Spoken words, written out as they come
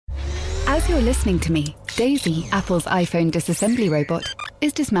As you're listening to me, Daisy, Apple's iPhone disassembly robot,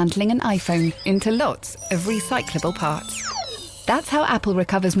 is dismantling an iPhone into lots of recyclable parts. That's how Apple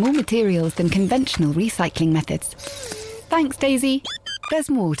recovers more materials than conventional recycling methods. Thanks, Daisy. There's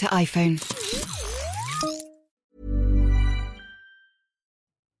more to iPhone.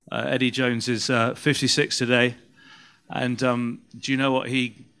 Eddie Jones is 56 today, and do you know what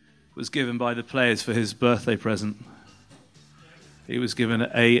he was given by the players for his birthday present? He was given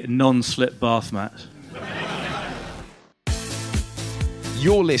a non-slip bath mat.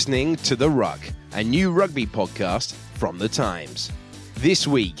 You're listening to The Ruck, a new rugby podcast from The Times. This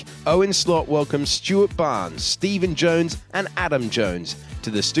week, Owen Slot welcomes Stuart Barnes, Stephen Jones and Adam Jones to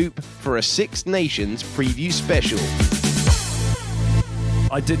the Stoop for a Six Nations preview special.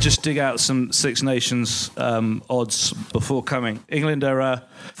 I did just dig out some Six Nations odds before coming. England are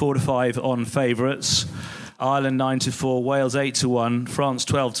 4-5 on favourites. Ireland 9-4, Wales 8-1, France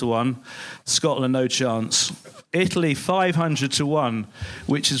 12-1, Scotland no chance. Italy 500-1,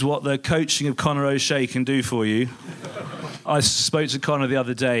 which is what the coaching of Conor O'Shea can do for you. I spoke to Conor the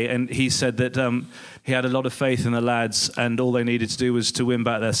other day, and he said that he had a lot of faith in the lads, and all they needed to do was to win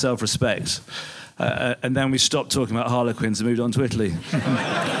back their self-respect. And then we stopped talking about Harlequins and moved on to Italy.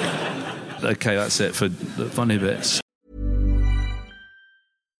 Okay, that's it for the funny bits.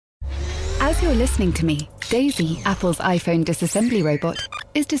 As you're listening to me, Daisy, Apple's iPhone disassembly robot,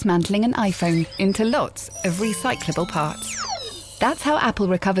 is dismantling an iPhone into lots of recyclable parts. That's how Apple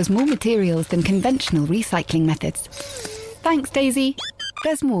recovers more materials than conventional recycling methods. Thanks, Daisy.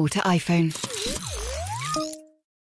 There's more to iPhone.